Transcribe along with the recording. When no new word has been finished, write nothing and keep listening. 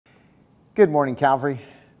Good morning, Calvary.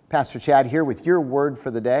 Pastor Chad here with your word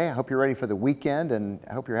for the day. I hope you're ready for the weekend, and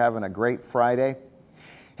I hope you're having a great Friday.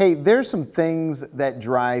 Hey, there's some things that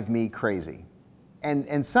drive me crazy,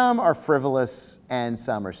 and some are frivolous and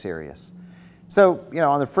some are serious. So,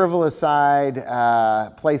 on the frivolous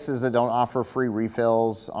side, places that don't offer free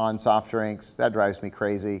refills on soft drinks, that drives me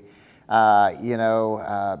crazy.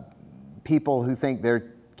 People who think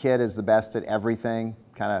their kid is the best at everything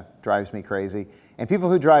kind of drives me crazy. And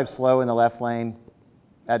people who drive slow in the left lane,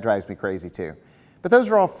 that drives me crazy too. But those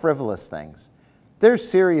are all frivolous things. There's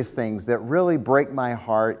serious things that really break my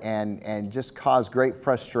heart and just cause great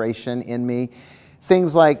frustration in me.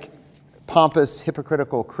 Things like pompous,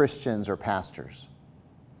 hypocritical Christians or pastors.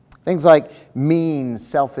 Things like mean,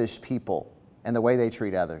 selfish people and the way they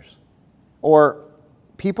treat others. Or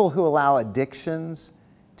people who allow addictions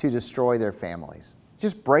to destroy their families. It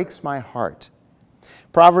just breaks my heart.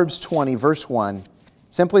 Proverbs 20, verse 1,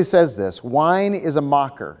 simply says this: wine is a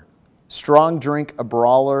mocker, strong drink a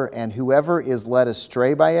brawler, and whoever is led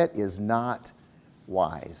astray by it is not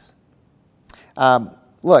wise.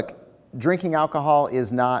 Look, drinking alcohol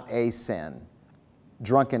is not a sin.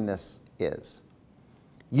 Drunkenness is.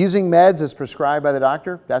 Using meds as prescribed by the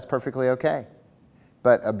doctor, that's perfectly okay.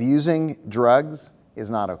 But abusing drugs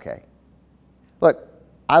is not okay. Look,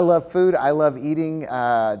 I love food. I love eating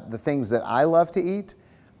the things that I love to eat,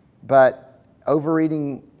 but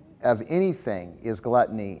overeating of anything is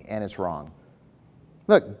gluttony, and it's wrong.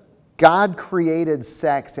 Look, God created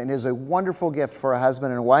sex and is a wonderful gift for a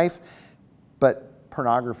husband and a wife, but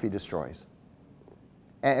pornography destroys.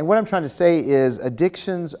 And what I'm trying to say is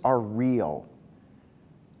addictions are real.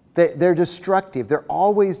 They're destructive. They're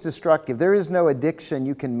always destructive. There is no addiction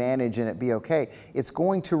you can manage and it be okay. It's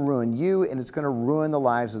going to ruin you, and it's going to ruin the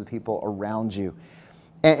lives of the people around you.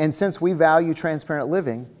 And since we value transparent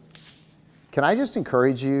living, can I just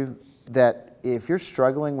encourage you that if you're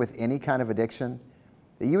struggling with any kind of addiction,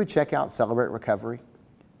 that you would check out Celebrate Recovery.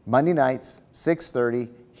 Monday nights, 6:30,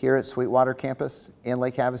 here at Sweetwater campus in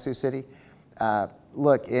Lake Havasu City.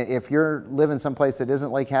 Look, if you're living someplace that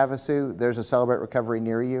isn't Lake Havasu, there's a Celebrate Recovery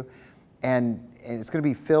near you. And it's going to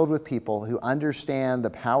be filled with people who understand the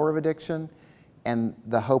power of addiction and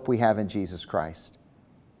the hope we have in Jesus Christ.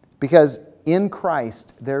 Because in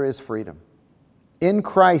Christ, there is freedom. In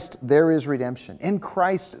Christ, there is redemption. In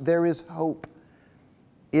Christ, there is hope.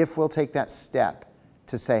 If we'll take that step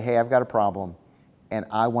to say, hey, I've got a problem and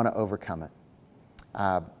I want to overcome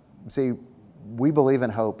it. See, we believe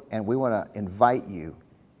in hope, and we want to invite you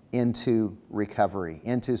into recovery,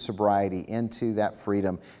 into sobriety, into that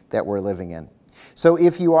freedom that we're living in. So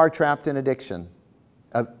if you are trapped in addiction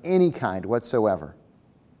of any kind whatsoever,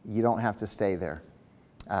 you don't have to stay there.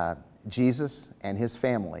 Jesus and His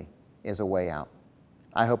family is a way out.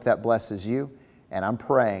 I hope that blesses you, and I'm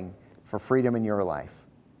praying for freedom in your life.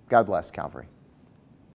 God bless, Calvary.